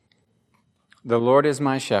The Lord is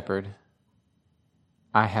my shepherd.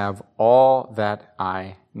 I have all that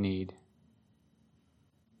I need.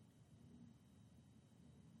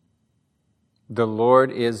 The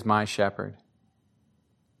Lord is my shepherd.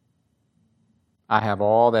 I have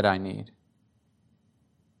all that I need.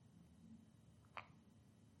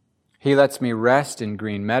 He lets me rest in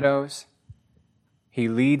green meadows. He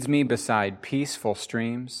leads me beside peaceful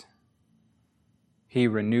streams. He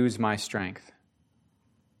renews my strength.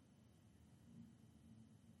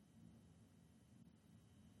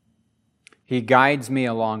 He guides me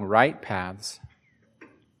along right paths,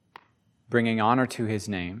 bringing honor to His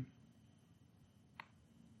name.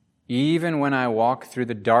 Even when I walk through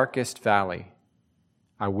the darkest valley,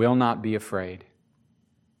 I will not be afraid,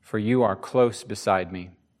 for You are close beside me.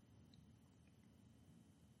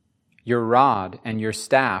 Your rod and Your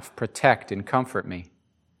staff protect and comfort me.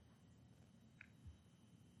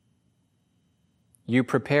 You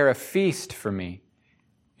prepare a feast for me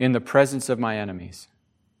in the presence of my enemies.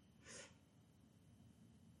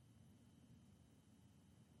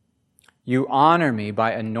 You honor me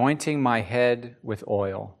by anointing my head with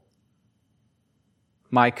oil.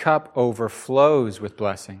 My cup overflows with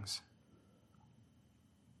blessings.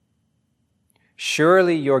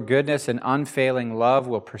 Surely Your goodness and unfailing love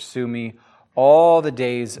will pursue me all the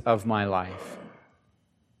days of my life,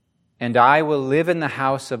 and I will live in the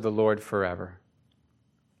house of the Lord forever.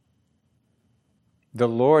 The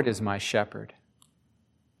Lord is my shepherd.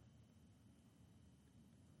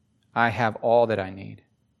 I have all that I need.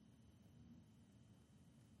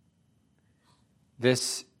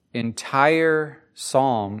 This entire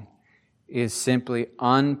psalm is simply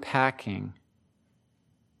unpacking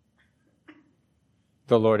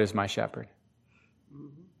the Lord is my shepherd.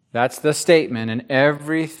 That's the statement, and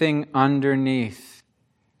everything underneath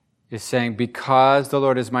is saying, because the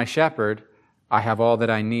Lord is my shepherd, I have all that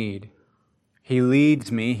I need. He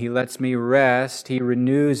leads me, He lets me rest, He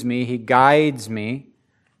renews me, He guides me.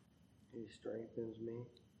 He strengthens me.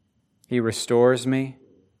 He restores me.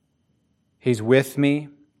 He's with me.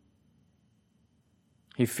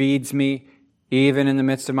 He feeds me even in the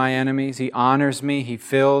midst of my enemies. He honors me. He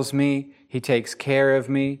fills me. He takes care of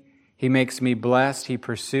me. He makes me blessed. He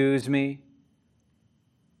pursues me.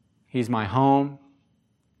 He's my home.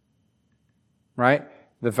 Right?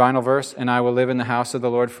 The final verse, and I will live in the house of the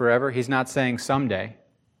Lord forever. He's not saying someday.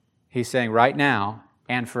 He's saying right now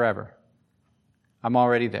and forever. I'm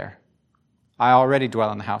already there. I already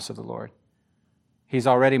dwell in the house of the Lord. He's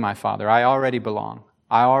already my Father. I already belong.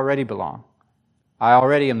 I already belong. I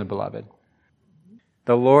already am the beloved.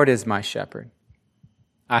 The Lord is my shepherd.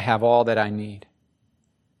 I have all that I need.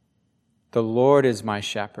 The Lord is my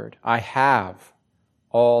shepherd. I have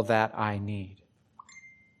all that I need.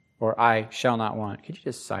 Or I shall not want. Could you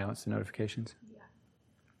just silence the notifications? Yeah.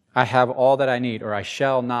 I have all that I need, or I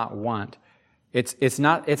shall not want. It's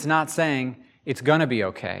not saying it's going to be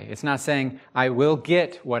okay. It's not saying I will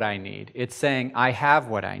get what I need. It's saying I have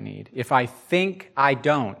what I need. If I think I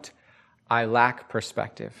don't, I lack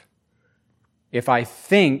perspective. If I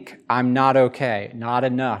think I'm not okay, not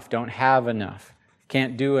enough, don't have enough,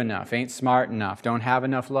 can't do enough, ain't smart enough, don't have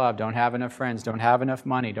enough love, don't have enough friends, don't have enough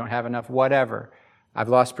money, don't have enough whatever, I've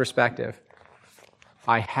lost perspective.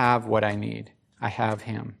 I have what I need. I have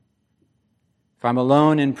Him. If I'm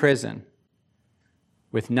alone in prison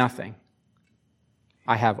with nothing,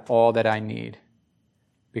 I have all that I need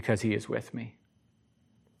because He is with me.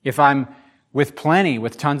 If I'm with plenty,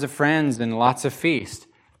 with tons of friends and lots of feast,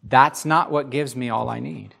 that's not what gives me all I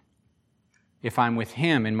need. If I'm with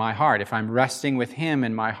Him in my heart, if I'm resting with Him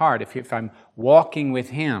in my heart, if I'm walking with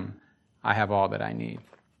Him, I have all that I need.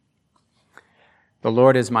 The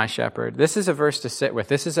Lord is my shepherd. This is a verse to sit with.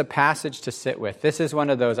 This is a passage to sit with. This is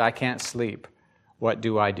one of those I can't sleep, what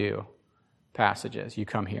do I do passages. You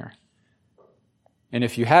come here. And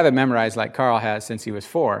if you have it memorized like Carl has since he was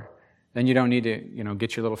 4, then you don't need to,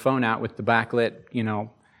 get your little phone out with the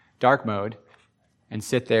backlit, dark mode and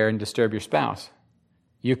sit there and disturb your spouse.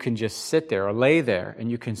 You can just sit there or lay there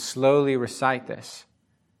and you can slowly recite this.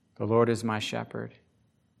 The Lord is my shepherd.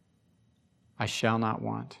 I shall not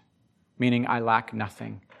want. Meaning I lack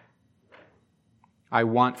nothing. I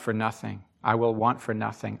want for nothing. I will want for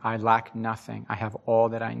nothing. I lack nothing. I have all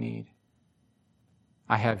that I need.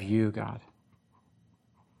 I have You, God.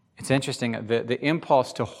 It's interesting, the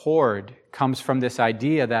impulse to hoard comes from this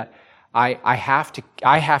idea that I have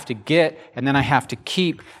to get, and then I have to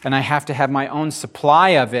keep, and I have to have my own supply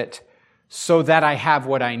of it so that I have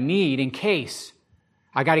what I need in case.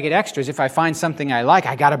 I got to get extras. If I find something I like,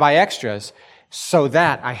 I got to buy extras so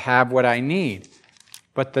that I have what I need.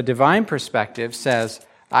 But the divine perspective says,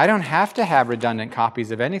 I don't have to have redundant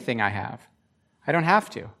copies of anything I have. I don't have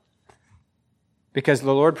to. Because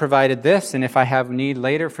the Lord provided this, and if I have need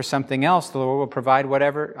later for something else, the Lord will provide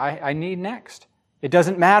whatever I need next. It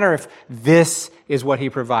doesn't matter if this is what He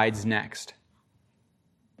provides next.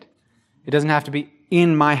 It doesn't have to be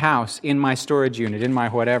in my house, in my storage unit, in my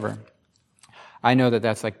whatever. I know that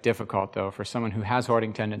that's like difficult, though, for someone who has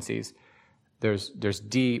hoarding tendencies. There's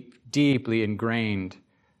deeply ingrained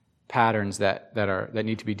patterns that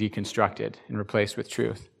need to be deconstructed and replaced with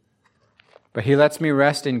truth. But He lets me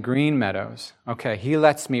rest in green meadows. Okay, He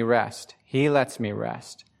lets me rest. He lets me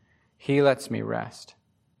rest. He lets me rest.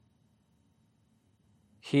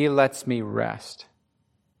 He lets me rest.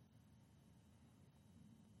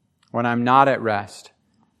 When I'm not at rest,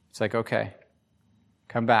 it's like, okay,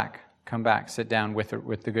 come back, sit down with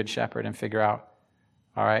the Good Shepherd and figure out,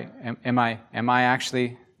 all right, am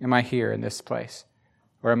I here in this place?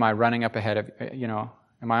 Or am I running up ahead of,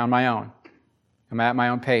 am I on my own? Am I at my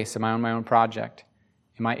own pace? Am I on my own project?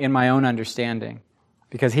 Am I in my own understanding?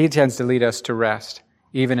 Because He tends to lead us to rest,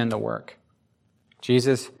 even in the work.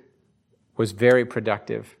 Jesus was very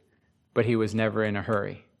productive, but He was never in a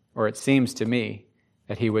hurry. Or it seems to me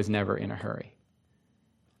that He was never in a hurry.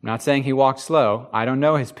 I'm not saying He walked slow. I don't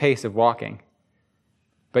know His pace of walking.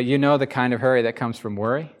 But you know the kind of hurry that comes from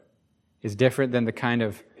worry is different than the kind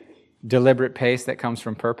of deliberate pace that comes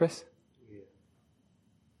from purpose.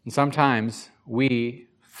 And sometimes we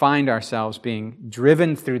find ourselves being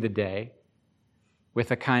driven through the day with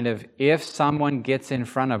a kind of, if someone gets in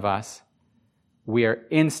front of us, we are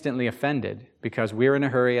instantly offended because we're in a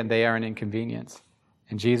hurry and they are an inconvenience.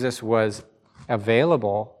 And Jesus was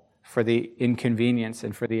available for the inconvenience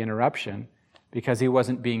and for the interruption because He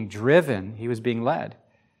wasn't being driven, He was being led.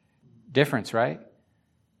 Difference, right?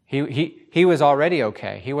 He was already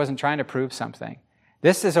okay. He wasn't trying to prove something.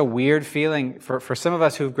 This is a weird feeling for some of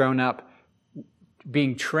us who've grown up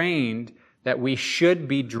being trained that we should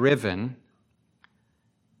be driven.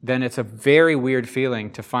 Then it's a very weird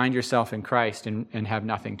feeling to find yourself in Christ and have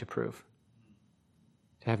nothing to prove.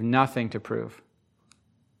 To have nothing to prove.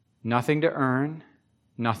 Nothing to earn,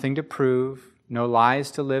 nothing to prove, no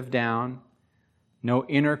lies to live down, no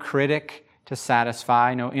inner critic to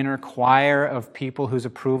satisfy, no inner choir of people whose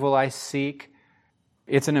approval I seek.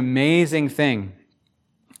 It's an amazing thing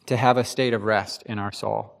to have a state of rest in our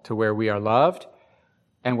soul, to where we are loved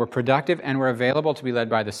and we're productive and we're available to be led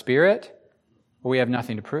by the Spirit, but we have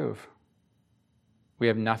nothing to prove. We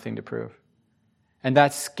have nothing to prove. And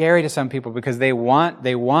that's scary to some people because they want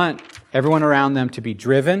everyone around them to be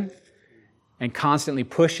driven and constantly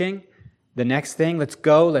pushing the next thing. Let's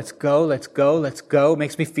go, let's go, let's go, let's go. It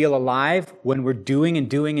makes me feel alive when we're doing and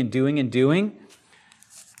doing and doing and doing.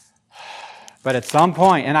 But at some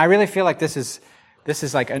point, and I really feel like this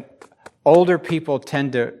is like older people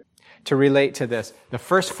tend to relate to this. The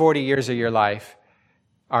first 40 years of your life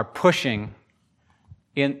are pushing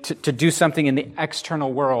to do something in the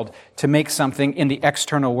external world, to make something in the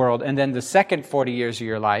external world. And then the second 40 years of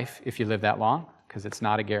your life, if you live that long, because it's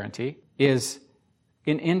not a guarantee, is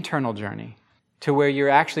an internal journey to where you're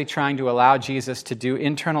actually trying to allow Jesus to do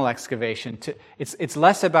internal excavation. It's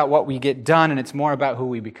less about what we get done and it's more about who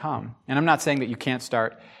we become. And I'm not saying that you can't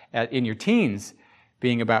start in your teens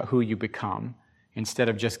being about who you become instead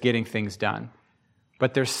of just getting things done.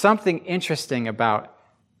 But there's something interesting about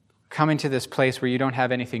coming to this place where you don't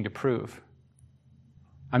have anything to prove.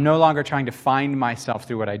 I'm no longer trying to find myself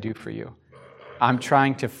through what I do for you. I'm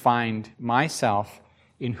trying to find myself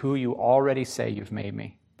in who you already say you've made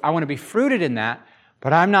me. I want to be fruited in that,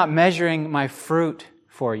 but I'm not measuring my fruit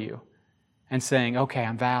for you and saying, okay,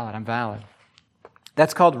 I'm valid.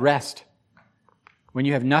 That's called rest. When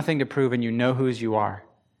you have nothing to prove and you know whose you are.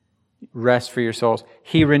 Rest for your souls.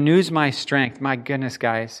 He renews my strength. My goodness,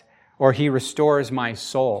 guys. Or He restores my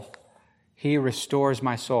soul. He restores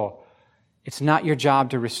my soul. It's not your job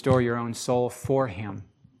to restore your own soul for Him.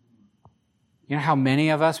 You know how many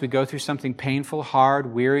of us, we go through something painful,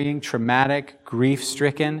 hard, wearying, traumatic,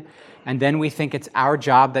 grief-stricken, and then we think it's our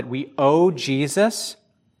job that we owe Jesus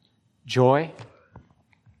joy?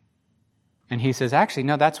 And He says, actually,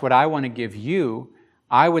 no, that's what I want to give you.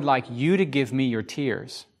 I would like you to give me your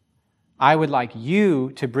tears. I would like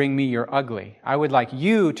you to bring me your ugly. I would like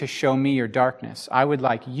you to show me your darkness. I would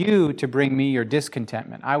like you to bring me your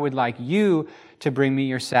discontentment. I would like you to bring me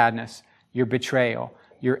your sadness, your betrayal,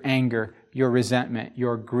 your anger, your resentment,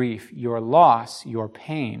 your grief, your loss, your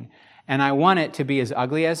pain. And I want it to be as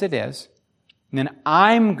ugly as it is. And then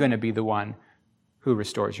I'm going to be the one who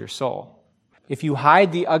restores your soul. If you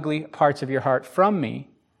hide the ugly parts of your heart from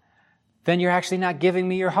me, then you're actually not giving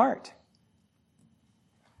me your heart.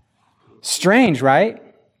 Strange, right?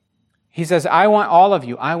 He says, I want all of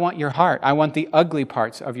you. I want your heart. I want the ugly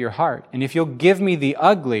parts of your heart. And if you'll give me the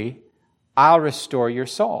ugly, I'll restore your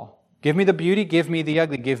soul. Give me the beauty, give me the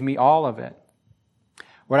ugly, give me all of it.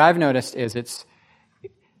 What I've noticed is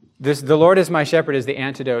the Lord is my shepherd is the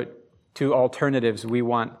antidote to alternatives we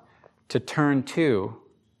want to turn to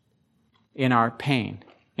in our pain.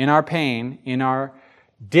 In our pain, in our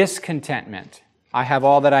discontentment. I have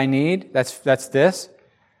all that I need. That's this.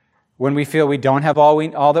 When we feel we don't have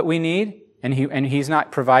all that we need, and He's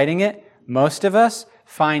not providing it, most of us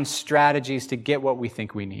find strategies to get what we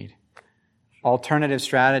think we need. Alternative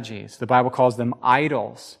strategies. The Bible calls them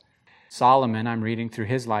idols. Solomon, I'm reading through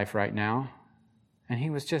his life right now,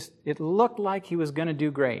 and it looked like he was going to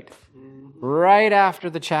do great. Right after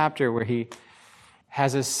the chapter where he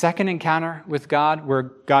has his second encounter with God, where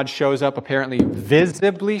God shows up, apparently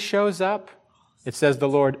visibly shows up. It says the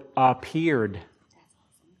Lord appeared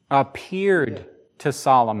to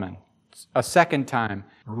Solomon a second time.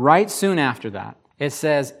 Right soon after that, it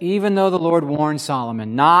says, even though the Lord warned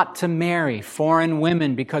Solomon not to marry foreign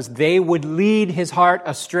women because they would lead his heart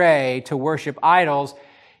astray to worship idols,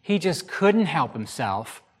 he just couldn't help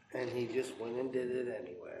himself. And he just went and did it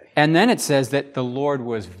anyway. And then it says that the Lord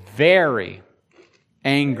was very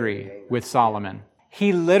angry with Solomon.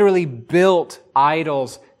 He literally built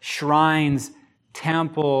idols, shrines,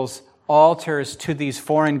 temples, altars to these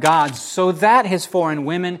foreign gods so that his foreign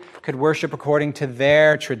women could worship according to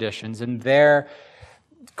their traditions and their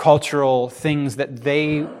cultural things that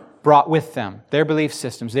they brought with them, their belief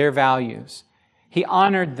systems, their values. He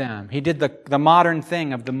honored them. He did the modern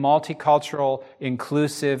thing of the multicultural,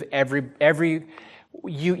 inclusive,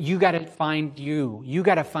 you got to find you. You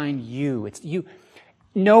got to find you. It's you.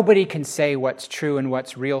 Nobody can say what's true and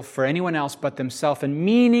what's real for anyone else but themselves. And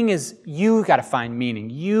meaning is, you got to find meaning.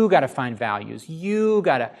 You got to find values. You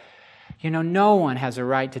got to, no one has a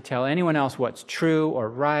right to tell anyone else what's true or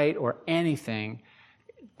right or anything.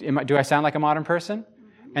 Do I sound like a modern person?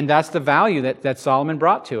 And that's the value that Solomon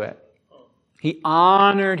brought to it. He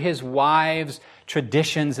honored his wife's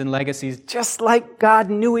traditions and legacies just like God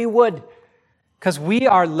knew he would. Because we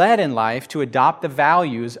are led in life to adopt the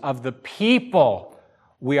values of the people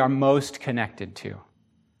we are most connected to.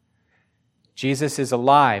 Jesus is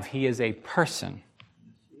alive. He is a person.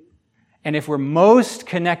 And if we're most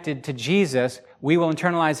connected to Jesus, we will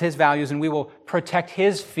internalize His values and we will protect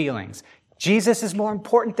His feelings. Jesus is more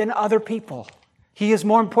important than other people. He is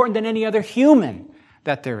more important than any other human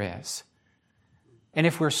that there is. And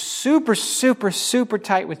if we're super, super, super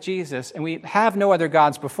tight with Jesus and we have no other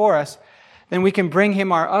gods before us, then we can bring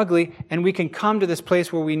Him our ugly and we can come to this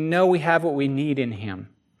place where we know we have what we need in Him.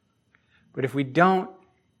 But if we don't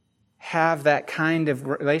have that kind of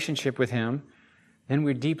relationship with Him, then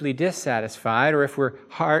we're deeply dissatisfied. Or if we're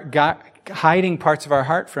hiding parts of our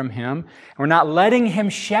heart from Him, and we're not letting Him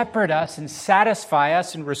shepherd us and satisfy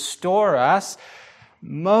us and restore us,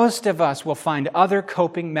 most of us will find other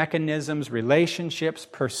coping mechanisms, relationships,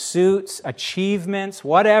 pursuits, achievements,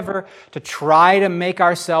 whatever, to try to make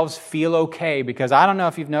ourselves feel okay. Because I don't know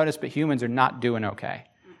if you've noticed, but humans are not doing okay.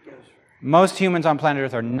 Most humans on planet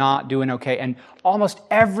Earth are not doing okay. And almost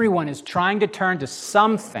everyone is trying to turn to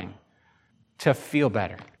something to feel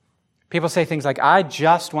better. People say things like, I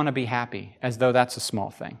just want to be happy, as though that's a small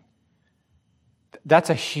thing. That's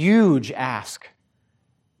a huge ask.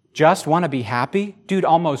 Just want to be happy? Dude,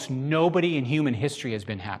 almost nobody in human history has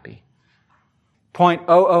been happy.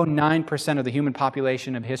 0.009% of the human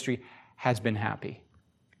population of history has been happy.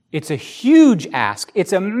 It's a huge ask.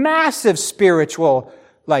 It's a massive spiritual,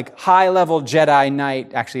 high-level Jedi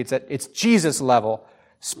Knight. Actually, it's Jesus-level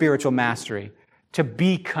spiritual mastery to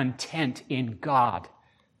be content in God.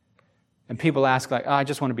 And people ask, I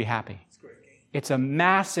just want to be happy. It's a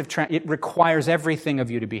massive it requires everything of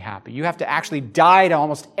you to be happy. You have to actually die to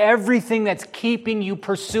almost everything that's keeping you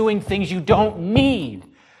pursuing things you don't need.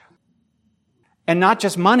 And not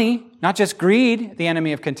just money, not just greed, the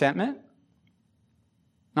enemy of contentment.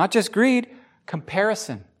 Not just greed,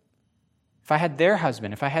 comparison. If I had their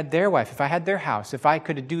husband, if I had their wife, if I had their house, if I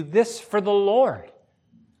could do this for the Lord,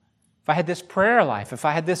 if I had this prayer life, if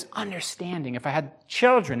I had this understanding, if I had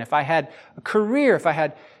children, if I had a career, if I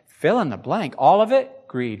had fill in the blank, all of it,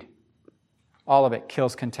 greed. All of it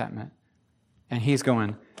kills contentment. And He's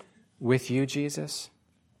going, with you, Jesus,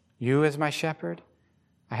 you as my shepherd,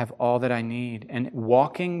 I have all that I need. And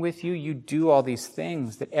walking with you, you do all these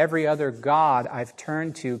things that every other God I've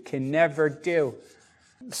turned to can never do.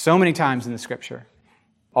 So many times in the Scripture,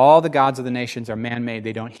 all the gods of the nations are man-made.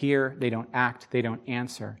 They don't hear, they don't act, they don't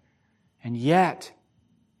answer. And yet,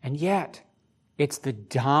 it's the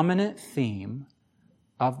dominant theme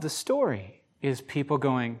of the story is people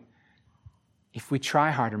going, if we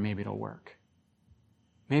try harder, maybe it'll work.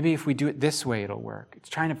 Maybe if we do it this way, it'll work. It's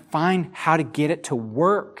trying to find how to get it to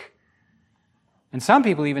work. And some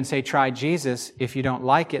people even say, try Jesus. If you don't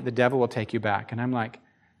like it, the devil will take you back. And I'm like,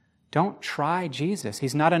 don't try Jesus.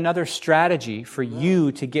 He's not another strategy for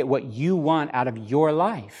you to get what you want out of your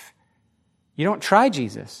life. You don't try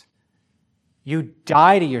Jesus. You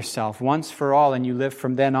die to yourself once for all, and you live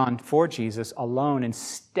from then on for Jesus alone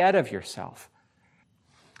instead of yourself.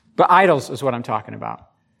 But idols is what I'm talking about.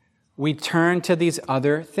 We turn to these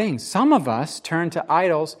other things. Some of us turn to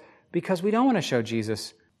idols because we don't want to show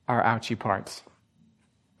Jesus our ouchy parts.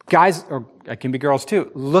 Guys, or it can be girls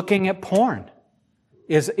too, looking at porn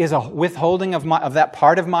is a withholding of that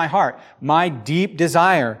part of my heart, my deep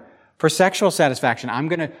desire for sexual satisfaction. I'm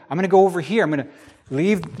gonna go over here. I'm gonna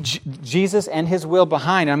leave Jesus and His will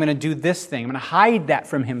behind. I'm gonna do this thing. I'm gonna hide that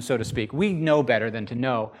from Him, so to speak. We know better than to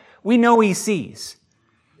know. We know He sees.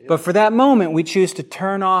 But for that moment, we choose to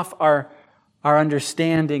turn off our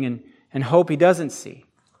understanding and hope He doesn't see.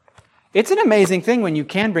 It's an amazing thing when you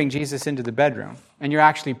can bring Jesus into the bedroom and you're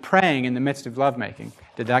actually praying in the midst of lovemaking.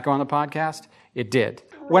 Did that go on the podcast? It did.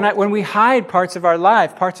 When we hide parts of our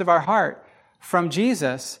life, parts of our heart from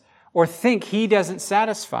Jesus, or think He doesn't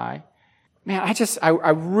satisfy, man, I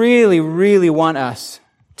really, really want us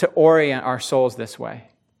to orient our souls this way.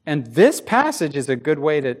 And this passage is a good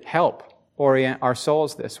way to help orient our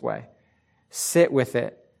souls this way. Sit with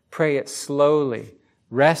it, pray it slowly,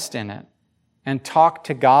 rest in it, and talk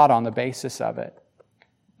to God on the basis of it.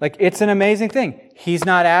 Like, it's an amazing thing. He's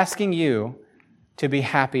not asking you to be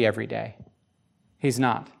happy every day. He's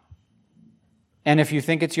not. And if you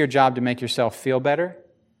think it's your job to make yourself feel better,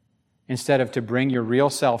 instead of to bring your real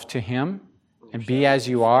self to Him and be as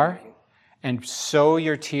you are, and sow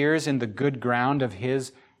your tears in the good ground of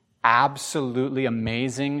His absolutely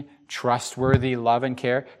amazing, trustworthy love and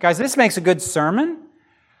care. Guys, this makes a good sermon,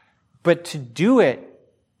 but to do it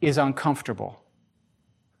is uncomfortable.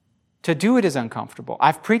 To do it is uncomfortable.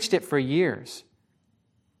 I've preached it for years.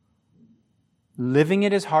 Living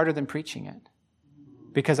it is harder than preaching it,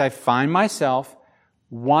 because I find myself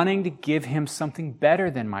wanting to give Him something better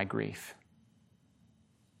than my grief.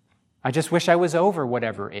 I just wish I was over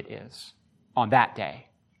whatever it is on that day.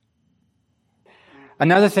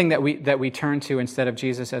 Another thing that we turn to instead of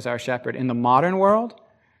Jesus as our shepherd, in the modern world,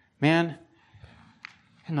 man,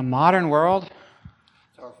 in the modern world,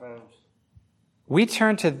 we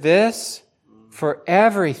turn to this for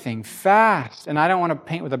everything fast. And I don't want to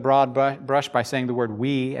paint with a broad brush by saying the word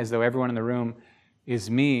we, as though everyone in the room is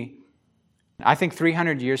me. I think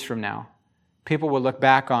 300 years from now, people will look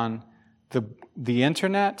back on the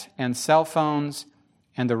internet and cell phones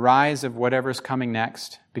and the rise of whatever's coming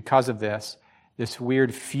next because of this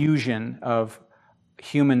weird fusion of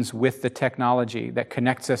humans with the technology that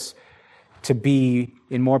connects us to be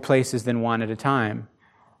in more places than one at a time,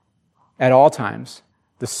 at all times.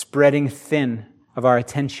 The spreading thin of our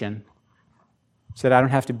attention so that I don't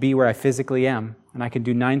have to be where I physically am and I can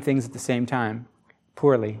do 9 things at the same time,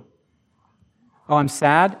 poorly. Oh, I'm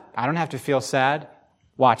sad? I don't have to feel sad.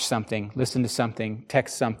 Watch something, listen to something,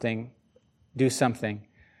 text something, do something.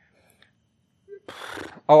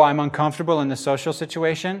 Oh, I'm uncomfortable in the social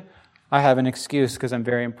situation? I have an excuse because I'm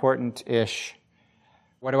very important-ish.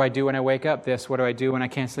 What do I do when I wake up? This. What do I do when I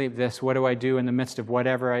can't sleep? This. What do I do in the midst of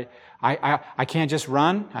whatever? I can't just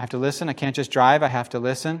run. I have to listen. I can't just drive. I have to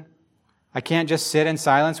listen. I can't just sit in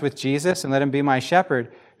silence with Jesus and let Him be my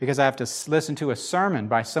shepherd because I have to listen to a sermon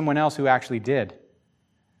by someone else who actually did.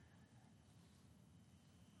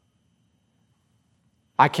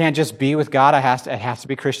 I can't just be with God. It has to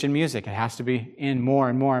be Christian music. It has to be in more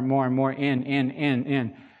and more and more and more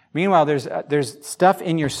in. Meanwhile, there's stuff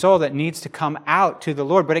in your soul that needs to come out to the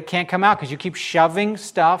Lord, but it can't come out because you keep shoving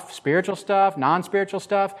stuff, spiritual stuff, non-spiritual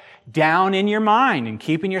stuff, down in your mind and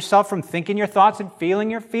keeping yourself from thinking your thoughts and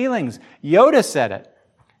feeling your feelings. Yoda said it.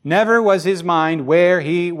 Never was his mind where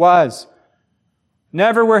he was.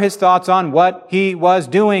 Never were his thoughts on what he was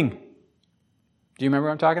doing. Do you remember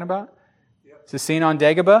what I'm talking about? It's the scene on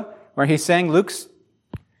Dagobah where he's saying he's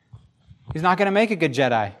not going to make a good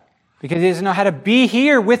Jedi because he doesn't know how to be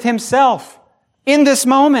here with himself in this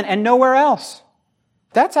moment and nowhere else.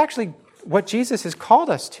 That's actually what Jesus has called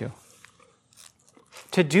us to.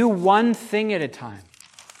 To do one thing at a time.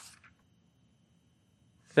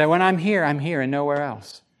 That when I'm here and nowhere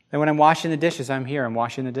else. That when I'm washing the dishes, I'm here, I'm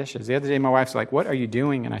washing the dishes. The other day my wife's like, "What are you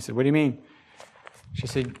doing?" And I said, "What do you mean?" She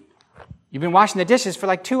said, "You've been washing the dishes for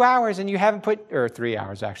like 2 hours and you haven't or 3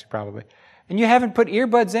 hours actually probably, and you haven't put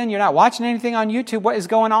earbuds in, you're not watching anything on YouTube, what is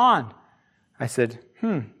going on?" I said,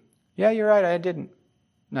 yeah, you're right, I didn't.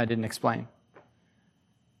 And I didn't explain.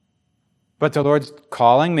 But the Lord's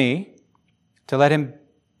calling me to let Him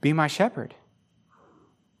be my shepherd.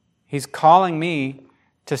 He's calling me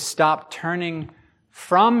to stop turning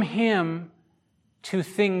from Him to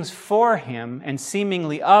things for Him and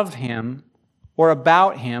seemingly of Him or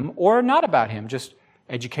about Him or not about Him, just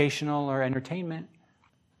educational or entertainment.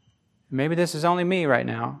 Maybe this is only me right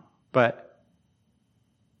now, but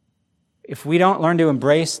if we don't learn to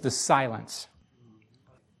embrace the silence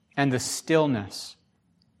and the stillness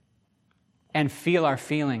and feel our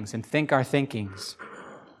feelings and think our thinkings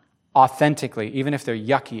authentically, even if they're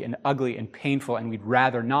yucky and ugly and painful and we'd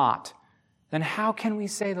rather not, then how can we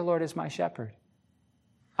say the Lord is my shepherd?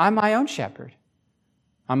 I'm my own shepherd.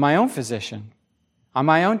 I'm my own physician. I'm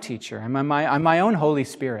my own teacher. I'm my own Holy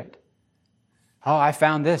Spirit. Oh, I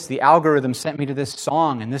found this. The algorithm sent me to this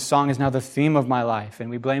song, and this song is now the theme of my life, and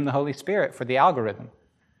we blame the Holy Spirit for the algorithm.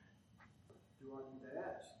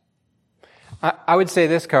 I would say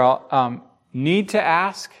this, Carl. Need to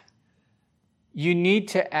ask. You need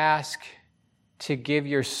to ask to give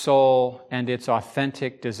your soul and its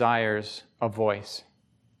authentic desires a voice.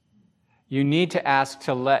 You need to ask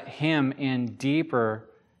to let Him in deeper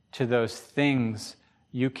to those things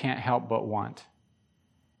you can't help but want.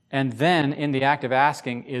 And then, in the act of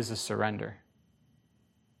asking, is a surrender.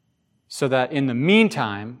 So that in the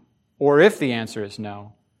meantime, or if the answer is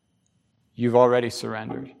no, you've already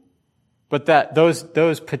surrendered. But that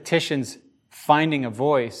those petitions finding a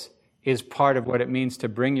voice is part of what it means to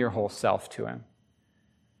bring your whole self to Him.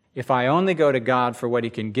 If I only go to God for what He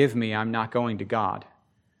can give me, I'm not going to God.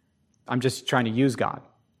 I'm just trying to use God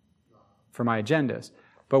for my agendas.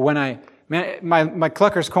 But when my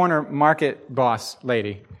Clucker's Corner market boss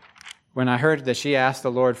lady, when I heard that she asked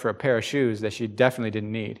the Lord for a pair of shoes that she definitely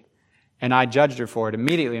didn't need, and I judged her for it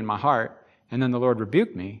immediately in my heart, and then the Lord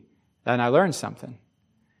rebuked me, then I learned something.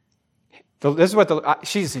 This is what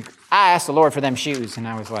I asked the Lord for them shoes, and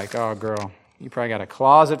I was like, oh, girl, you probably got a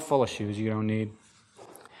closet full of shoes you don't need.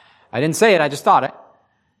 I didn't say it, I just thought it.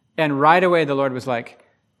 And right away the Lord was like,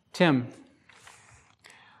 Tim,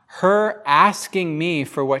 her asking me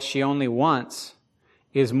for what she only wants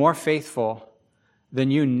is more faithful than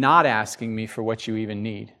you not asking me for what you even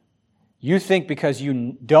need. You think because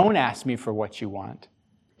you don't ask me for what you want,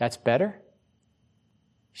 that's better?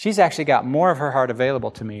 She's actually got more of her heart available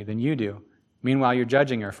to me than you do. Meanwhile, you're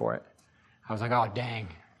judging her for it. I was like, oh, dang.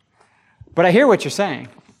 But I hear what you're saying.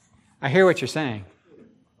 I hear what you're saying.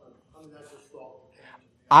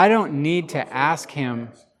 I don't need to ask Him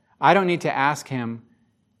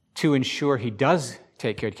to ensure He does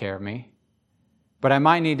take good care of me, but I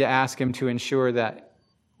might need to ask Him to ensure that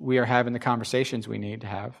we are having the conversations we need to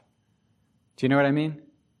have. Do you know what I mean?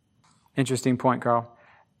 Interesting point, Carl.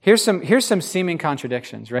 Here's some seeming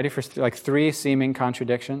contradictions. Ready for like 3 seeming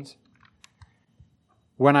contradictions?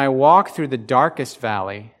 When I walk through the darkest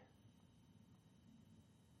valley,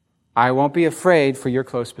 I won't be afraid, for you're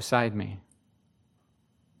close beside me.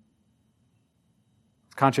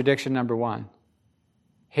 Contradiction number 1.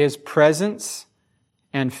 His presence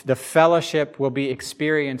and the fellowship will be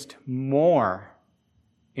experienced more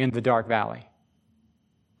in the dark valley.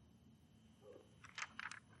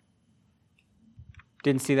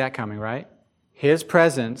 Didn't see that coming, right? His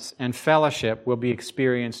presence and fellowship will be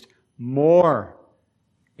experienced more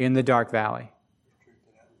in the dark valley.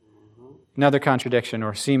 Another contradiction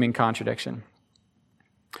or seeming contradiction.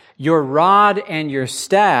 Your rod and your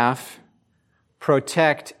staff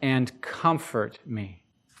protect and comfort me.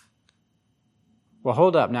 Well,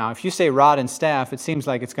 hold up now. If you say rod and staff, it seems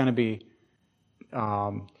like it's going to be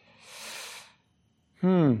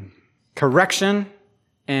correction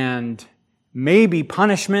and maybe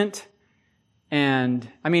punishment. And,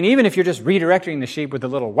 I mean, even if you're just redirecting the sheep with a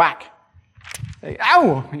little whack,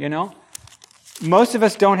 ow, you know. Most of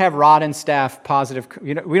us don't have rod and staff positive.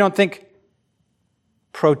 You know, we don't think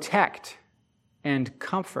protect and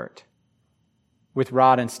comfort with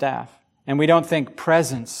rod and staff. And we don't think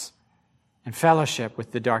presence and fellowship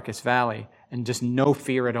with the darkest valley and just no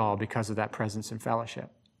fear at all because of that presence and fellowship.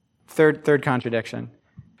 Third contradiction.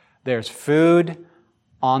 There's food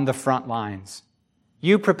on the front lines.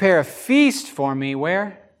 You prepare a feast for me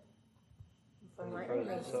where?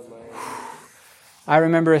 I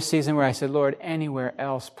remember a season where I said, Lord, anywhere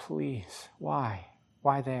else, please. Why?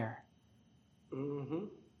 Why there?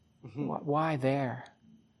 Why there?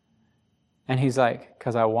 And He's like,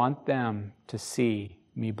 because I want them to see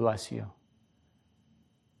me bless you.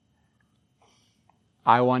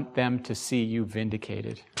 I want them to see you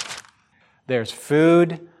vindicated. There's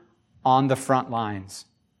food on the front lines.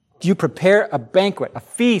 Do you prepare a banquet, a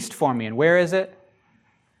feast for me? And where is it?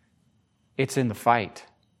 It's in the fight.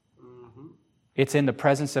 It's in the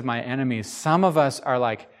presence of my enemies. Some of us are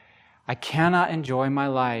like, I cannot enjoy my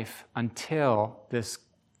life until this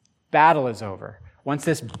battle is over. Once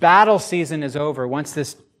this battle season is over, once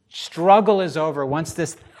this struggle is over, once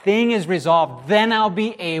this thing is resolved, then I'll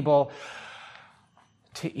be able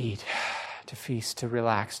to eat, to feast, to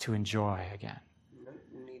relax, to enjoy again.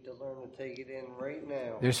 You need to learn to take it in right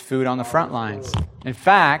now. There's food on the front lines. In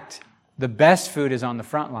fact, the best food is on the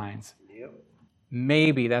front lines. Yep.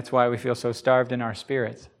 Maybe that's why we feel so starved in our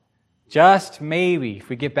spirits. Just maybe, if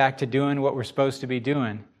we get back to doing what we're supposed to be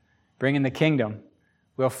doing, bringing the kingdom,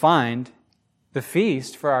 we'll find the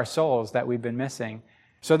feast for our souls that we've been missing.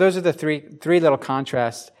 So those are the three little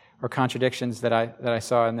contrasts or contradictions that I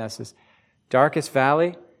saw in this. Is darkest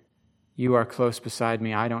valley, you are close beside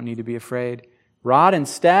me. I don't need to be afraid. Rod and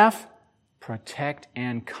staff, protect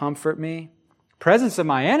and comfort me. Presence of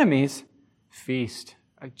my enemies, feast.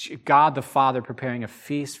 God the Father preparing a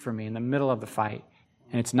feast for me in the middle of the fight.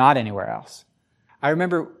 And it's not anywhere else. I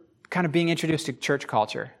remember kind of being introduced to church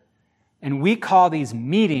culture. And we call these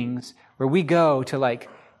meetings where we go to like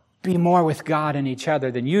be more with God and each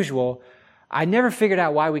other than usual. I never figured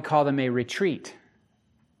out why we call them a retreat.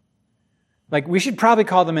 Like we should probably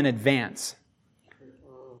call them an advance.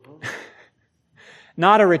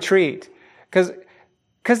 Not a retreat.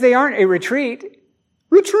 Because they aren't a retreat.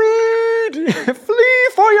 Retreat! Flee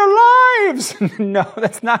for your lives! No,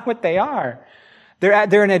 that's not what they are.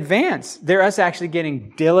 They're an advance. They're us actually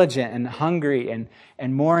getting diligent and hungry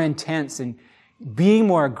and more intense and being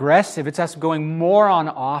more aggressive. It's us going more on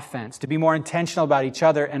offense, to be more intentional about each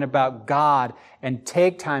other and about God and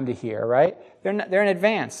take time to hear, right? They're an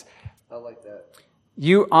advance. I like that.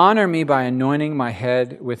 You honor me by anointing my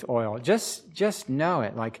head with oil. Just know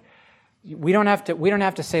it. Like we don't have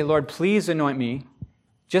to say, Lord, please anoint me.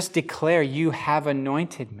 Just declare you have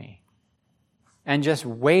anointed me. And just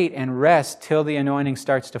wait and rest till the anointing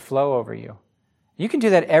starts to flow over you. You can do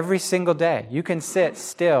that every single day. You can sit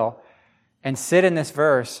still and sit in this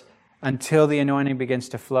verse until the anointing begins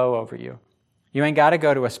to flow over you. You ain't got to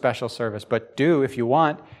go to a special service, but do if you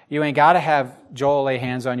want. You ain't got to have Joel lay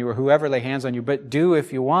hands on you or whoever lay hands on you, but do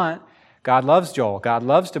if you want. God loves Joel. God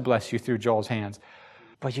loves to bless you through Joel's hands.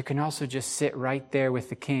 But you can also just sit right there with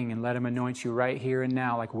the King and let him anoint you right here and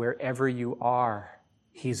now, like wherever you are.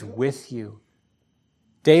 He's with you.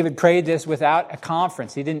 David prayed this without a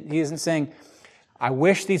conference. He isn't saying, I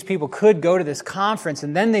wish these people could go to this conference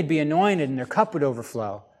and then they'd be anointed and their cup would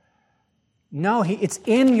overflow. No, it's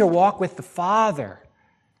in your walk with the Father.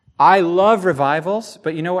 I love revivals,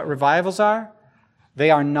 but you know what revivals are?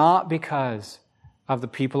 They are not because of the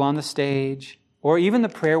people on the stage or even the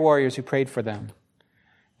prayer warriors who prayed for them.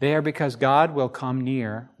 They are because God will come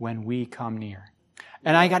near when we come near.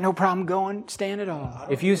 And I got no problem staying at all.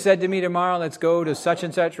 If you said to me tomorrow, let's go to such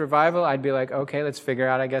and such revival, I'd be like, okay, let's figure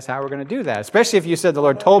out, I guess, how we're going to do that. Especially if you said the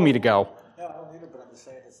Lord told me to go. No, I don't either, but I'm just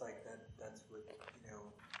saying it's like that's what,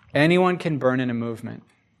 Anyone can burn in a movement.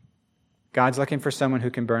 God's looking for someone who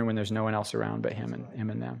can burn when there's no one else around but him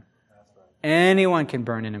and them. That's right. Anyone can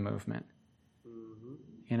burn in a movement.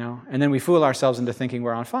 And then we fool ourselves into thinking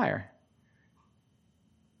we're on fire.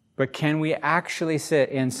 But can we actually sit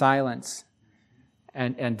in silence?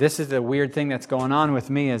 And this is the weird thing that's going on with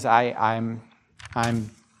me is I'm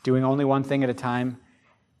doing only one thing at a time,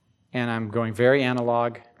 and I'm going very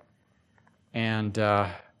analog, and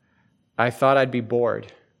I thought I'd be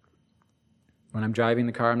bored. When I'm driving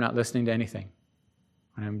the car, I'm not listening to anything.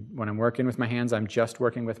 When I'm working with my hands, I'm just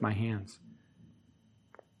working with my hands.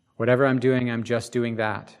 Whatever I'm doing, I'm just doing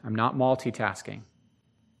that. I'm not multitasking.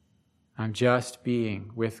 I'm just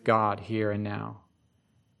being with God here and now.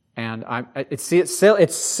 And it's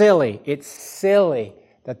silly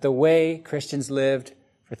that the way Christians lived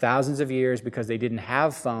for thousands of years, because they didn't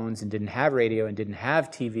have phones and didn't have radio and didn't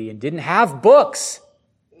have TV and didn't have books.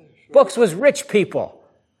 Books was rich people.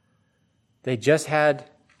 They just had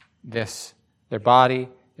this, their body,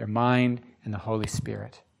 their mind, and the Holy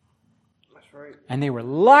Spirit. That's right. And they were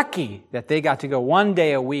lucky that they got to go one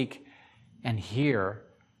day a week and hear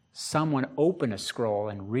someone open a scroll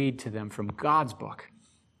and read to them from God's book.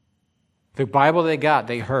 The Bible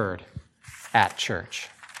they heard at church.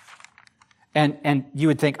 And you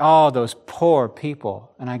would think, oh, those poor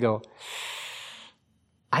people. And I go,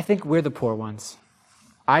 I think we're the poor ones.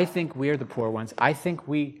 I think we're the poor ones. I think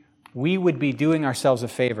we would be doing ourselves a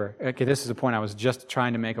favor. Okay, this is a point I was just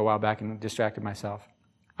trying to make a while back and distracted myself.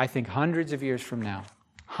 I think hundreds of years from now,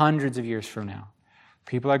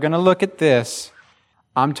 people are going to look at this.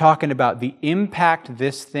 I'm talking about the impact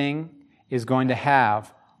this thing is going to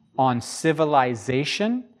have on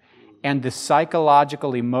civilization and the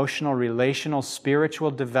psychological, emotional, relational,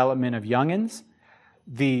 spiritual development of youngins.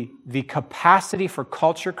 the capacity for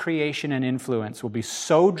culture creation and influence will be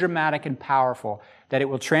so dramatic and powerful that it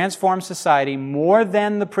will transform society more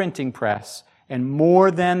than the printing press and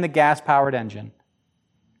more than the gas-powered engine.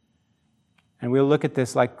 And we'll look at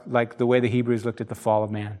this like the way the Hebrews looked at the fall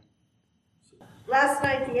of man. Last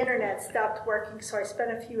night the internet stopped working, so I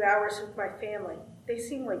spent a few hours with my family. They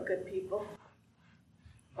seem like good people.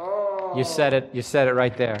 Oh. You said it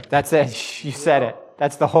right there. That's it. You said it.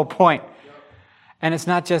 That's the whole point. And it's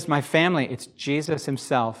not just my family, it's Jesus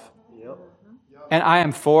himself. Yep. And I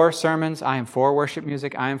am for sermons, I am for worship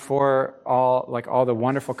music, I am for all the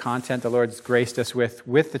wonderful content the Lord's graced us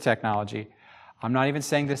with the technology. I'm not even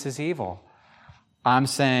saying this is evil. I'm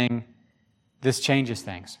saying this changes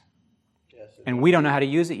things. And we don't know how to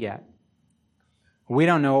use it yet. We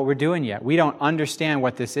don't know what we're doing yet. We don't understand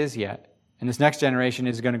what this is yet. And this next generation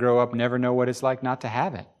is going to grow up and never know what it's like not to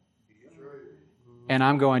have it. And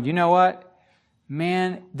I'm going, you know what?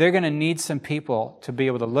 Man, they're going to need some people to be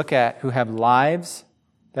able to look at who have lives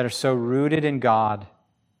that are so rooted in God.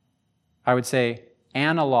 I would say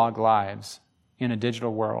analog lives in a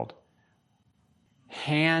digital world.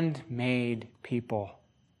 Handmade people.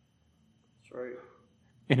 That's right.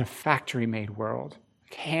 In a factory-made world.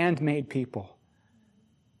 Handmade people.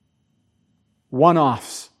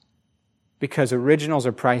 One-offs. Because originals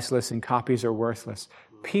are priceless and copies are worthless.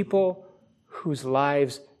 People whose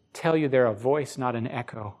lives tell you they're a voice, not an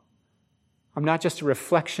echo. I'm not just a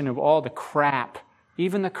reflection of all the crap,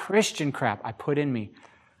 even the Christian crap I put in me,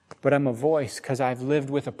 but I'm a voice because I've lived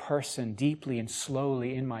with a person deeply and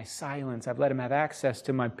slowly in my silence. I've let him have access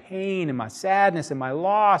to my pain and my sadness and my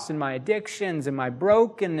loss and my addictions and my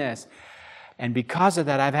brokenness. And because of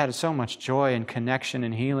that, I've had so much joy and connection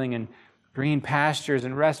and healing and green pastures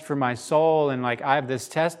and rest for my soul. And I have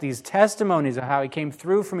these testimonies of how he came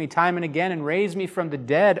through for me time and again and raised me from the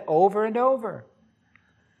dead over and over.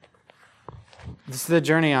 This is the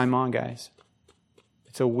journey I'm on, guys.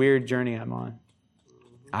 It's a weird journey I'm on.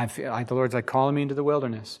 I feel like the Lord's calling me into the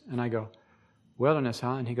wilderness. And I go, wilderness,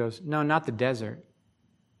 huh? And he goes, no, not the desert.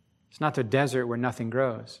 It's not the desert where nothing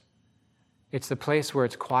grows. It's the place where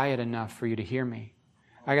it's quiet enough for you to hear me.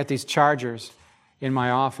 I got these chargers in my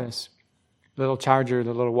office. Little charger,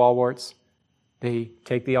 the little wall warts. They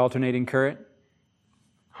take the alternating current,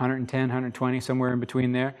 110, 120, somewhere in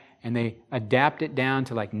between there, and they adapt it down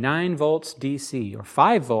to 9 volts DC or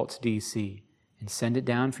 5 volts DC and send it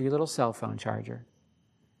down for your little cell phone charger.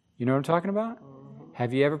 You know what I'm talking about?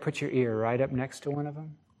 Have you ever put your ear right up next to one of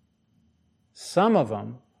them? Some of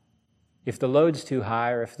them, if the load's too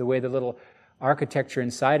high or if the way the little architecture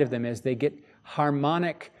inside of them is, they get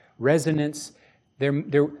harmonic resonance.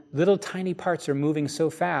 Their little tiny parts are moving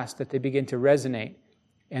so fast that they begin to resonate,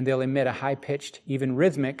 and they'll emit a high-pitched, even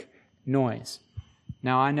rhythmic noise.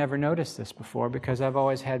 Now, I never noticed this before because I've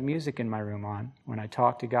always had music in my room on when I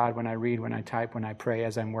talk to God, when I read, when I type, when I pray,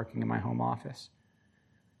 as I'm working in my home office.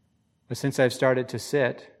 But since I've started to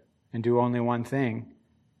sit and do only one thing,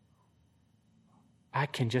 I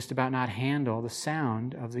can just about not handle the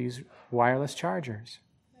sound of these wireless chargers.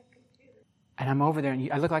 And I'm over there,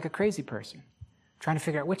 and I look like a crazy person, trying to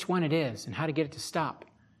figure out which one it is and how to get it to stop.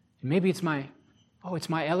 And maybe it's my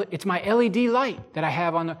LED light that I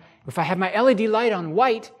have on the. If I have my LED light on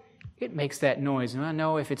white, it makes that noise. And I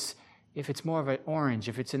know if it's more of an orange,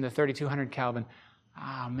 if it's in the 3200 Kelvin,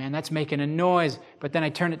 oh man, that's making a noise. But then I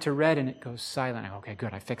turn it to red and it goes silent. I go, okay,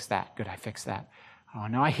 good, I fixed that. Good, I fixed that. Oh,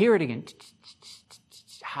 now I hear it again.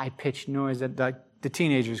 High-pitched noise that the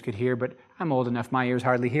teenagers could hear, but I'm old enough, my ears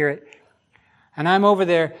hardly hear it. And I'm over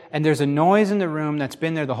there, and there's a noise in the room that's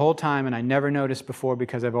been there the whole time, and I never noticed before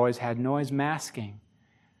because I've always had noise masking.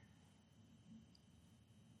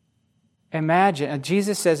 Imagine,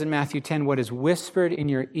 Jesus says in Matthew 10, what is whispered in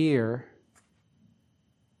your ear,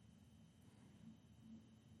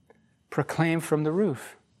 proclaim from the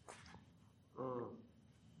roof.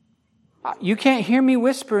 You can't hear me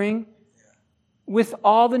whispering with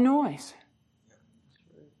all the noise.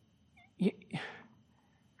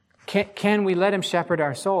 Can we let him shepherd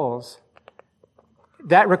our souls?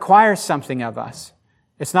 That requires something of us.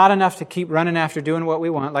 It's not enough to keep running after doing what we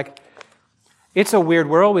want. It's a weird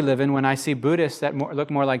world we live in when I see Buddhists that look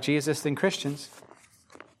more like Jesus than Christians.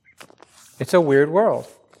 It's a weird world.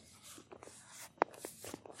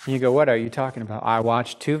 And you go, what are you talking about? I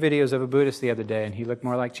watched 2 videos of a Buddhist the other day, and he looked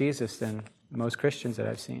more like Jesus than most Christians that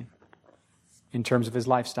I've seen in terms of his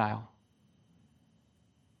lifestyle.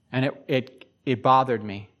 And it bothered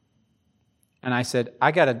me. And I said,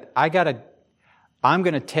 I'm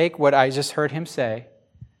going to take what I just heard him say,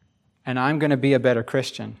 and I'm going to be a better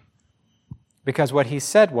Christian. Because what he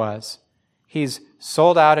said was, He's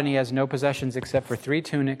sold out and he has no possessions except for 3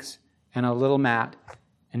 tunics and a little mat.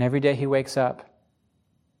 And every day he wakes up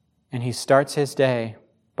and he starts his day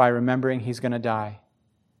by remembering he's going to die.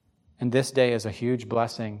 And this day is a huge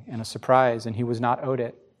blessing and a surprise, and he was not owed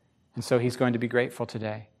it. And so he's going to be grateful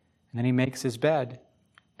today. And then he makes his bed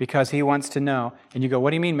because he wants to know. And you go, what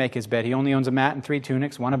do you mean make his bed? He only owns a mat and 3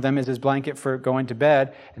 tunics. One of them is his blanket for going to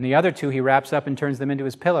bed. And the other 2 he wraps up and turns them into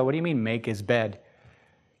his pillow. What do you mean make his bed?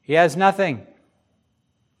 He has nothing.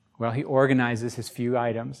 Well, he organizes his few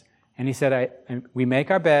items. And he said, we make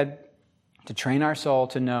our bed to train our soul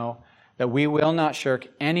to know that we will not shirk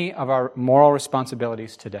any of our moral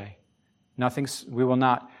responsibilities today. We will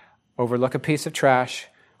not overlook a piece of trash.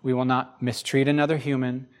 We will not mistreat another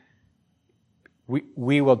human.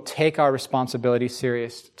 We will take our responsibility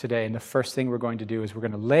serious today. And the first thing we're going to do is we're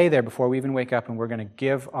going to lay there before we even wake up, and we're going to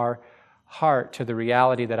give our heart to the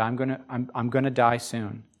reality that I'm going to die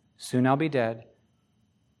soon. Soon I'll be dead.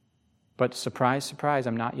 But surprise, surprise,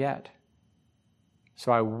 I'm not yet.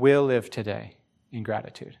 So I will live today in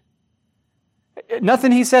gratitude.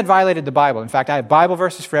 Nothing he said violated the Bible. In fact, I have Bible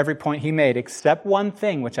verses for every point he made, except one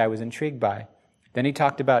thing which I was intrigued by. Then he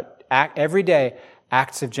talked about every day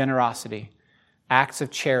acts of generosity, acts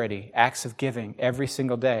of charity, acts of giving every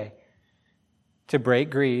single day to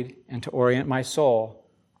break greed and to orient my soul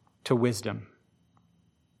to wisdom.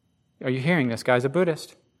 Are you hearing this? Guy's a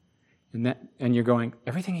Buddhist. And you're going,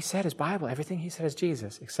 everything he said is Bible, everything he said is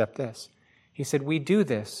Jesus, except this. He said, we do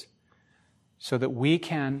this so that we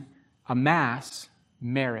can amass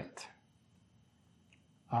merit.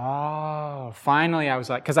 Oh, finally I was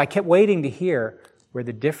like, because I kept waiting to hear where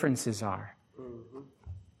the differences are.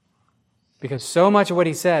 Because so much of what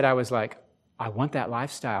he said, I was like, I want that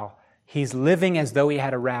lifestyle. He's living as though he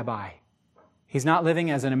had a rabbi. He's not living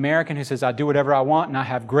as an American who says, I do whatever I want and I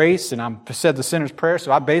have grace and I'm said the sinner's prayer,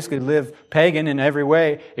 so I basically live pagan in every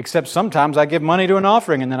way, except sometimes I give money to an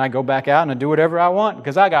offering and then I go back out and I do whatever I want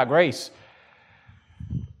because I got grace.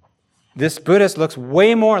 This Buddhist looks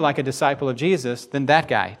way more like a disciple of Jesus than that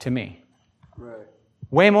guy to me. Right.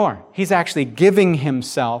 Way more. He's actually giving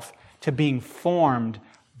himself to being formed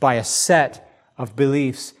by a set of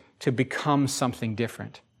beliefs to become something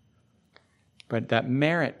different. But that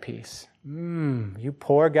merit piece, you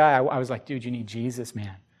poor guy. I was like, dude, you need Jesus,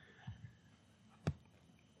 man.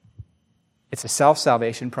 It's a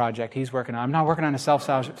self-salvation project he's working on. I'm not working on a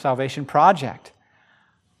self-salvation project.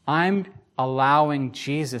 I'm allowing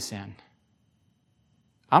Jesus in.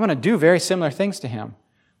 I'm going to do very similar things to him,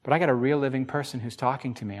 but I got a real living person who's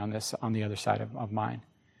talking to me on the other side of mine.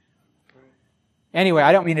 Anyway,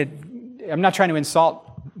 I'm not trying to insult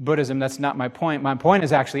Buddhism. That's not my point. My point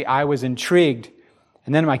is actually I was intrigued.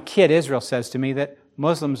 And then my kid Israel says to me that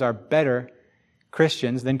Muslims are better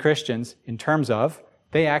Christians than Christians in terms of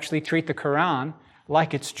they actually treat the Quran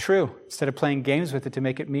like it's true instead of playing games with it to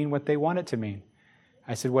make it mean what they want it to mean.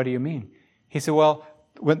 I said, what do you mean? He said, well,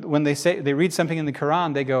 when they read something in the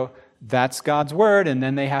Quran, they go, that's God's word, and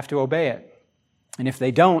then they have to obey it. And if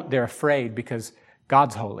they don't, they're afraid because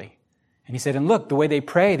God's holy. And he said, and look, the way they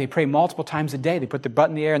pray multiple times a day. They put their butt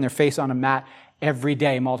in the air and their face on a mat every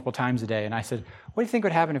day, multiple times a day. And I said, what do you think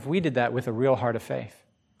would happen if we did that with a real heart of faith?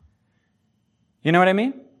 You know what I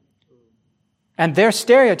mean? And their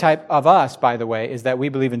stereotype of us, by the way, is that we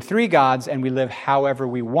believe in 3 gods and we live however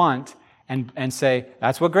we want and say,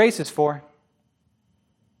 that's what grace is for.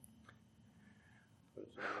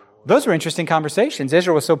 Those were interesting conversations.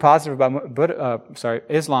 Israel was so positive about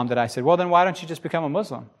Islam that I said, well, then why don't you just become a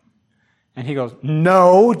Muslim? And he goes,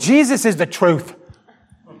 no, Jesus is the truth.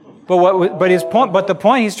 But the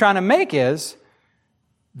point he's trying to make is,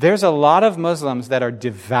 there's a lot of Muslims that are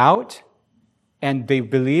devout and they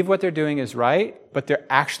believe what they're doing is right, but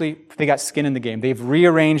they got skin in the game. They've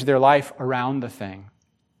rearranged their life around the thing.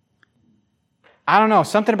 I don't know,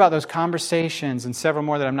 something about those conversations and several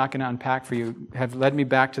more that I'm not going to unpack for you have led me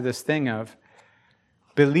back to this thing of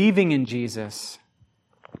believing in Jesus,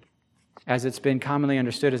 as it's been commonly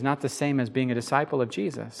understood, is not the same as being a disciple of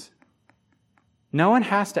Jesus. No one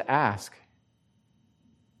has to ask,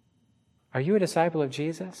 are you a disciple of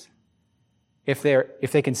Jesus? If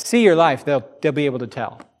they can see your life, they'll be able to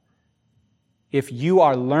tell. If you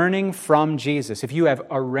are learning from Jesus, if you have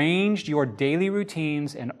arranged your daily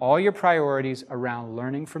routines and all your priorities around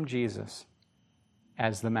learning from Jesus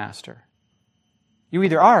as the master, you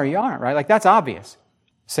either are or you aren't, right? Like, that's obvious.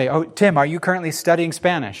 Say, oh, Tim, are you currently studying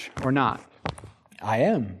Spanish or not? I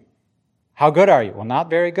am. How good are you? Well, not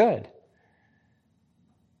very good.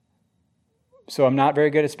 So I'm not very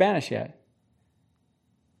good at Spanish yet.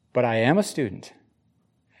 But I am a student.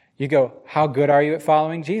 You go, how good are you at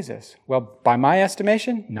following Jesus? Well, by my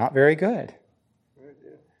estimation, not very good.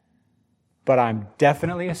 but I'm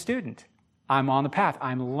definitely a student. I'm on the path.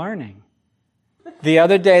 I'm learning. The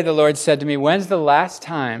other day, the Lord said to me, when's the last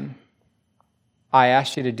time I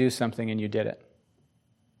asked you to do something and you did it?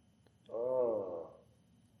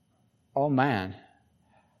 Oh man.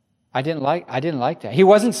 I didn't like that. He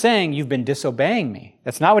wasn't saying you've been disobeying me.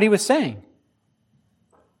 That's not what he was saying.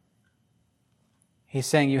 He's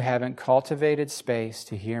saying you haven't cultivated space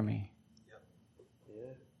to hear me.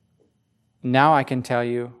 Now I can tell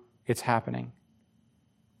you it's happening.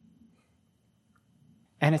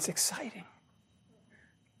 And it's exciting.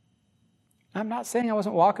 I'm not saying I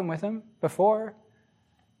wasn't walking with him before.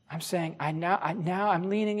 I'm saying now I'm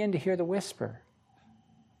leaning in to hear the whisper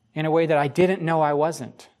in a way that I didn't know I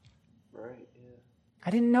wasn't. Right, yeah.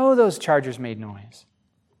 I didn't know those chargers made noise.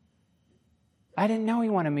 I didn't know he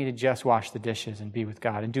wanted me to just wash the dishes and be with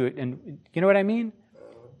God and do it. And you know what I mean?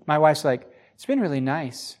 My wife's like, it's been really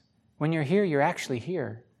nice. When you're here, you're actually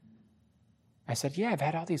here. I said, yeah, I've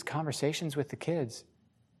had all these conversations with the kids.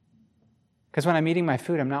 Because when I'm eating my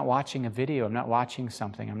food, I'm not watching a video. I'm not watching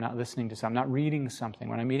something. I'm not listening to something. I'm not reading something.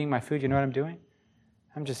 When I'm eating my food, you know what I'm doing?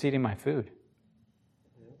 I'm just eating my food.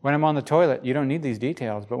 When I'm on the toilet, you don't need these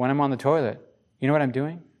details, but when I'm on the toilet, you know what I'm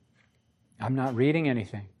doing? I'm not reading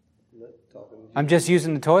anything. I'm just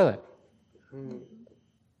using the toilet.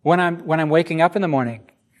 When I'm waking up in the morning,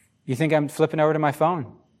 you think I'm flipping over to my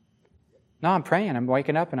phone? No, I'm praying. I'm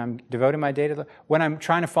waking up and I'm devoting my day to... When I'm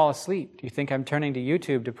trying to fall asleep, do you think I'm turning to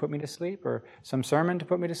YouTube to put me to sleep, or some sermon to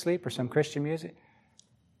put me to sleep, or some Christian music?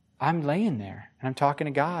 I'm laying there and I'm talking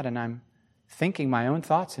to God and I'm thinking my own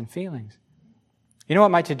thoughts and feelings. You know what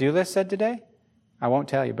my to-do list said today? I won't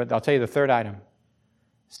tell you, but I'll tell you the third item.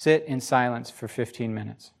 Sit in silence for 15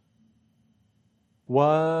 minutes.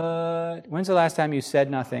 What? When's the last time you said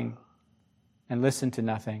nothing and listened to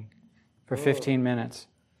nothing for 15 minutes?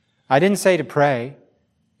 I didn't say to pray.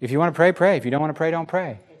 If you want to pray, pray. If you don't want to pray, don't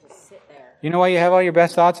pray. Just sit there. You know why you have all your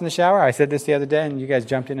best thoughts in the shower? I said this the other day, and you guys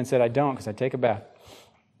jumped in and said I don't, because I take a bath.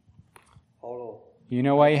 Hold on. You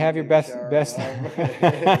know why you have your best...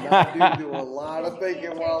 I do a lot of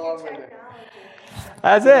thinking while I'm in there.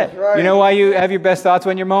 That's it. Right. You know why you have your best thoughts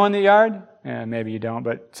when you're mowing the yard? Yeah, maybe you don't,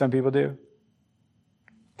 but some people do.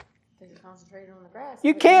 Because you concentrate on the grass.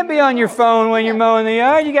 You can't be on your phone when you're mowing the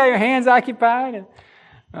yard. You got your hands occupied. And,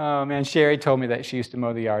 oh man, Sherry told me that she used to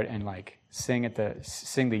mow the yard and like sing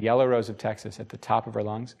the Yellow Rose of Texas at the top of her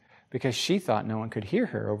lungs because she thought no one could hear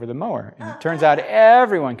her over the mower. And it turns out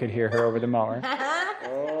everyone could hear her over the mower.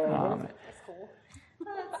 That's cool.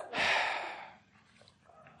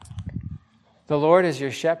 The Lord is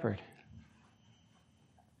your shepherd.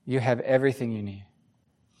 You have everything you need.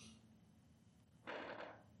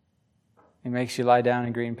 He makes you lie down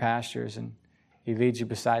in green pastures, and He leads you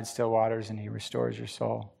beside still waters, and He restores your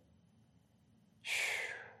soul.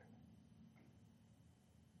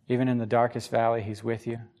 Even in the darkest valley, He's with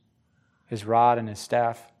you. His rod and His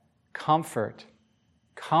staff comfort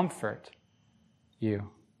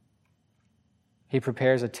you. He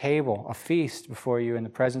prepares a table, a feast before you in the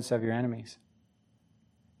presence of your enemies.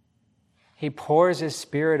 He pours His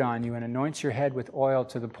Spirit on you and anoints your head with oil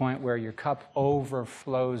to the point where your cup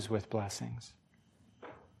overflows with blessings.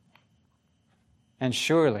 And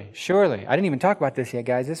surely, I didn't even talk about this yet,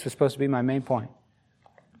 guys. This was supposed to be my main point.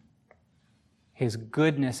 His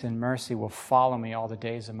goodness and mercy will follow me all the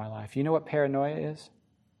days of my life. You know what paranoia is?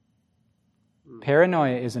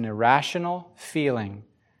 Paranoia is an irrational feeling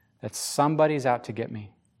that somebody's out to get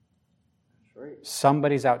me.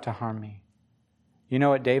 Somebody's out to harm me. You know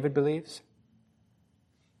what David believes?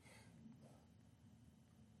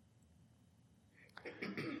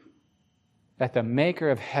 That the maker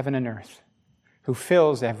of heaven and earth, who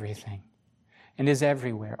fills everything and is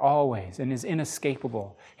everywhere, always, and is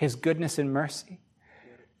inescapable, His goodness and mercy,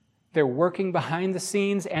 they're working behind the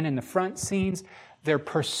scenes and in the front scenes. They're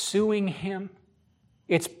pursuing Him.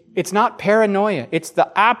 It's not paranoia. It's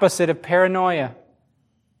the opposite of paranoia.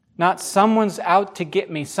 Not someone's out to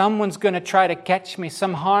get me. Someone's going to try to catch me.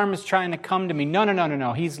 Some harm is trying to come to me.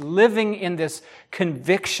 No. He's living in this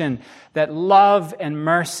conviction that love and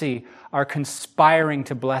mercy are conspiring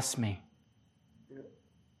to bless me.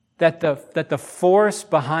 That the force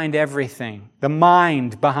behind everything, the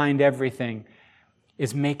mind behind everything,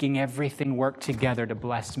 is making everything work together to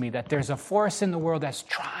bless me. That there's a force in the world that's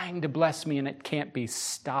trying to bless me and it can't be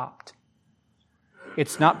stopped.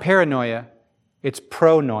 It's not paranoia. It's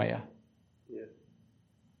pronoia.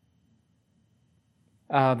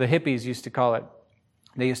 The hippies used to call it,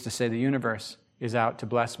 they used to say the universe is out to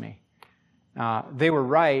bless me. They were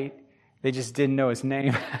right, they just didn't know His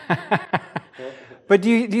name. But do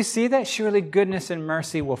you see that? Surely goodness and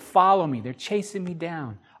mercy will follow me. They're chasing me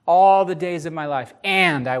down all the days of my life,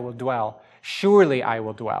 and I will dwell. Surely I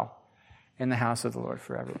will dwell in the house of the Lord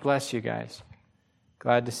forever. Bless you guys.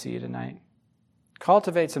 Glad to see you tonight.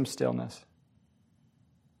 Cultivate some stillness.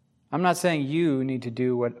 I'm not saying you need to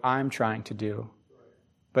do what I'm trying to do,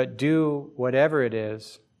 but do whatever it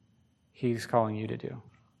is He's calling you to do.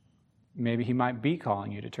 Maybe He might be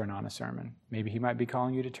calling you to turn on a sermon. Maybe He might be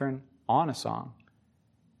calling you to turn on a song.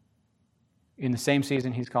 In the same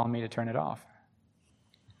season, He's calling me to turn it off.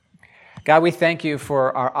 God, we thank you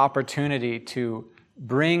for our opportunity to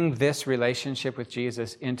bring this relationship with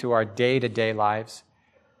Jesus into our day-to-day lives.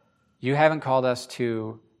 You haven't called us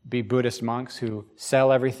to be Buddhist monks who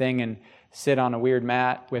sell everything and sit on a weird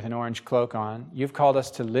mat with an orange cloak on. You've called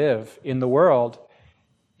us to live in the world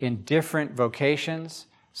in different vocations.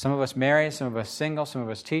 Some of us married, some of us single, some of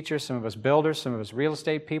us teachers, some of us builders, some of us real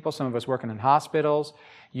estate people, some of us working in hospitals.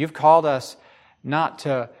 You've called us not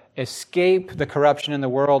to escape the corruption in the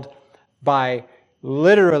world by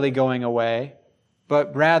literally going away,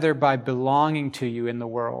 but rather by belonging to you in the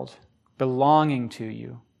world, belonging to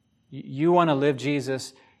you. You want to live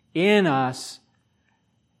Jesus in us,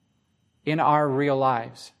 in our real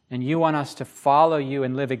lives. And you want us to follow you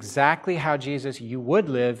and live exactly how, Jesus, you would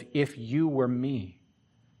live if you were me.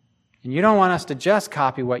 And you don't want us to just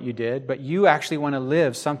copy what you did, but you actually want to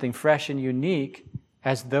live something fresh and unique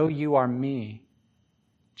as though you are me.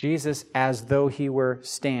 Jesus as though He were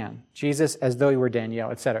Stan. Jesus as though He were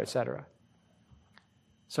Danielle, etc., etc.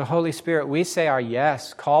 So Holy Spirit, we say our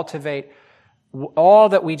yes. Cultivate all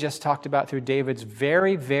that we just talked about through David's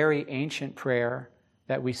very, very ancient prayer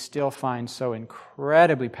that we still find so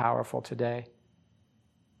incredibly powerful today.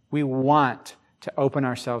 We want to open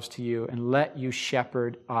ourselves to you and let you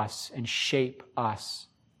shepherd us and shape us.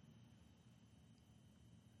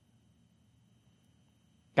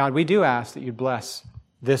 God, we do ask that you bless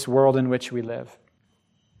this world in which we live.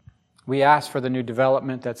 We ask for the new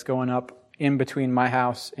development that's going up in between my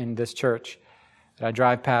house and this church that I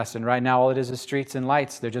drive past, and right now all it is streets and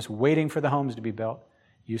lights. They're just waiting for the homes to be built.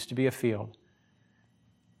 Used to be a field.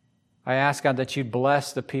 I ask, God, that you'd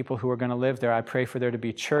bless the people who are going to live there. I pray for there to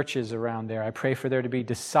be churches around there. I pray for there to be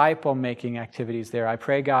disciple-making activities there. I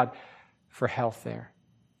pray, God, for health there.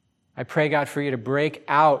 I pray, God, for you to break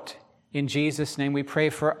out in Jesus' name. We pray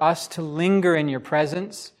for us to linger in your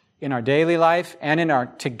presence in our daily life and in our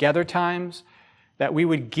together times, that we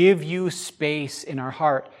would give you space in our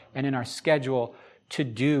heart and in our schedule to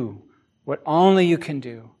do what only you can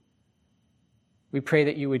do. We pray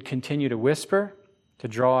that you would continue to whisper, to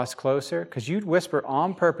draw us closer, because you'd whisper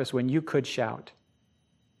on purpose when you could shout.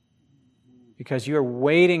 Because you are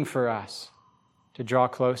waiting for us to draw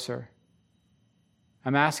closer.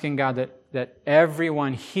 I'm asking, God, that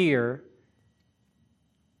everyone here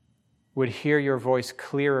would hear your voice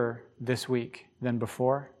clearer this week than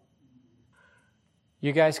before.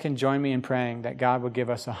 You guys can join me in praying that God will give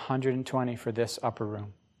us 120 for this upper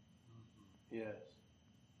room. Yes.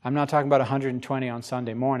 I'm not talking about 120 on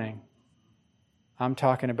Sunday morning. I'm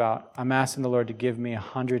asking the Lord to give me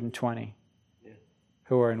 120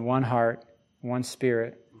 who are in one heart, one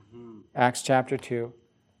spirit. Mm-hmm. Acts chapter 2.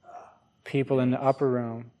 People in the upper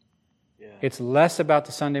room. Yeah. It's less about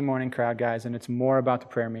the Sunday morning crowd, guys, and it's more about the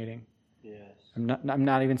prayer meeting. Yes. I'm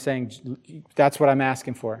not even saying that's what I'm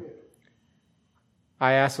asking for.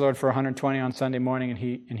 I asked the Lord for 120 on Sunday morning,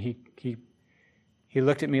 and he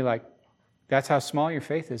looked at me like, "That's how small your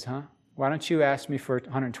faith is, huh? Why don't you ask me for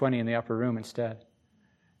 120 in the upper room instead?"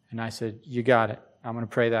 And I said, "You got it. I'm going to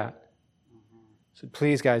pray that." So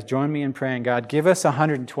please, guys, join me in praying. God, give us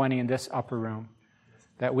 120 in this upper room,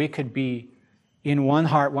 that we could be in one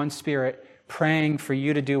heart, one spirit, praying for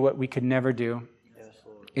you to do what we could never do. Yes,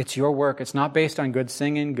 Lord. It's your work. It's not based on good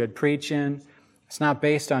singing, good preaching. It's not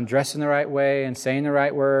based on dressing the right way and saying the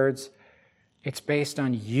right words. It's based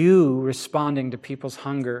on you responding to people's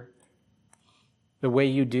hunger the way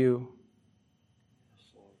you do.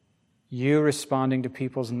 You responding to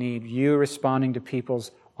people's need. You responding to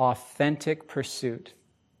people's authentic pursuit.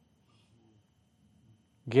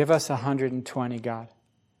 Give us 120, God,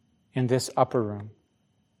 in this upper room.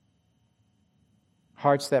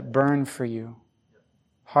 Hearts that burn for you.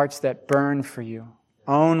 Hearts that burn for you.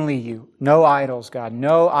 Only you. No idols, God.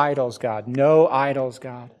 No idols, God. No idols,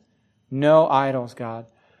 God. No idols, God.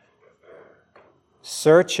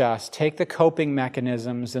 Search us. Take the coping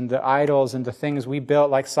mechanisms and the idols and the things we built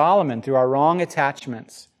like Solomon through our wrong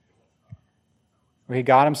attachments, where he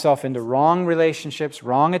got himself into wrong relationships,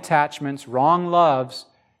 wrong attachments, wrong loves,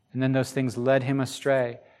 and then those things led him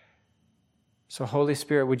astray. So Holy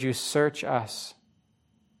Spirit, would you search us?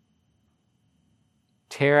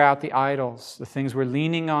 Tear out the idols, the things we're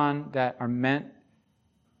leaning on that are meant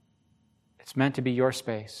It's meant to be your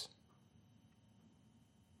space.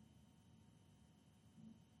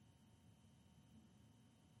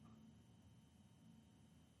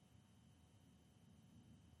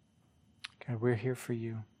 God, we're here for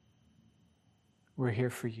you. We're here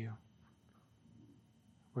for you.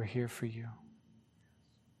 We're here for you.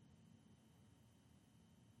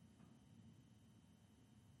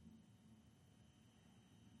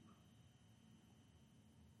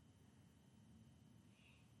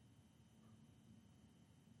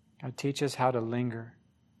 God, teach us how to linger.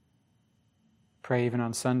 Pray even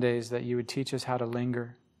on Sundays that you would teach us how to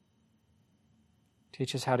linger.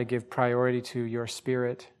 Teach us how to give priority to your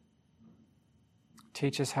Spirit.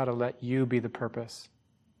 Teach us how to let you be the purpose.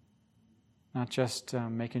 Not just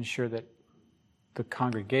making sure that the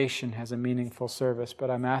congregation has a meaningful service,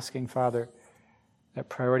 but I'm asking, Father, that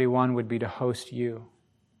priority one would be to host you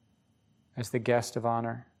as the guest of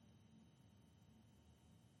honor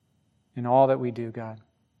in all that we do, God.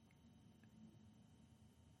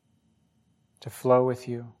 To flow with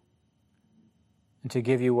you and to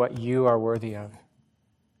give you what you are worthy of.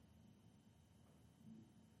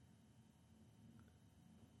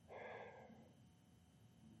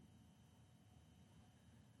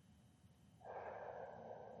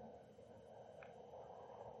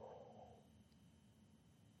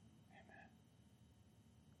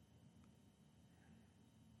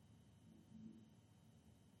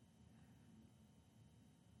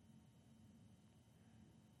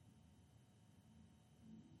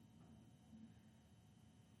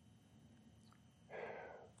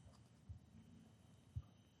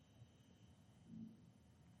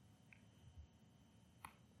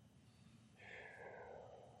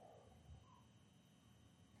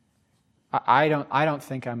 I don't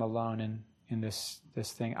think I'm alone in this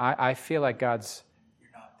thing. I feel like God's,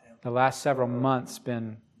 the last several months,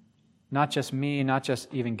 been not just me, not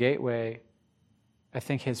just even Gateway. I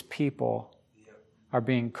think His people are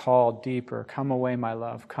being called deeper. Come away, my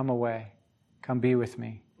love. Come away. Come be with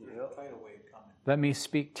me. Let me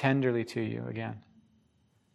speak tenderly to you again.